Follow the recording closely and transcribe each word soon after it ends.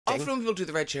Often when people do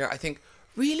the red chair, I think,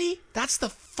 really? That's the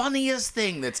funniest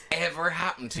thing that's ever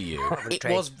happened to you. It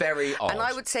was very odd. And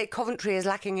I would say Coventry is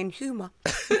lacking in humour.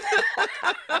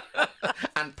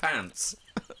 And pants.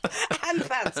 And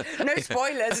pants. No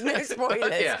spoilers, no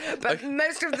spoilers. Yeah. But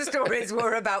most of the stories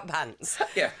were about pants.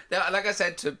 Yeah, like I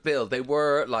said to Bill, they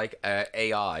were like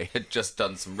AI had just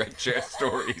done some red chair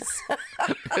stories.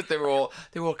 they were all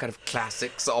kind of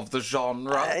classics of the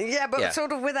genre. But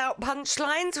sort of without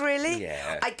punchlines, really.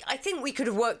 Yeah. I think we could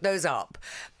have worked those up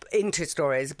into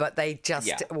stories, but they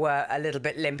just were a little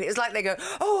bit limp. It was like they go,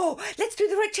 oh, let's do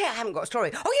the red chair. I haven't got a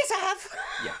story. Oh, yes, I have.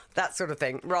 Yeah. That sort of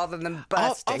thing, rather than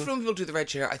bursting. Often when people do the red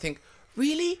chair, I think,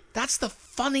 really? That's the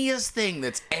funniest thing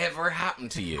that's ever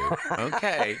happened to you.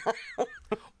 Okay.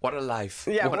 What a life.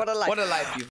 Yeah, what a life. What a life you've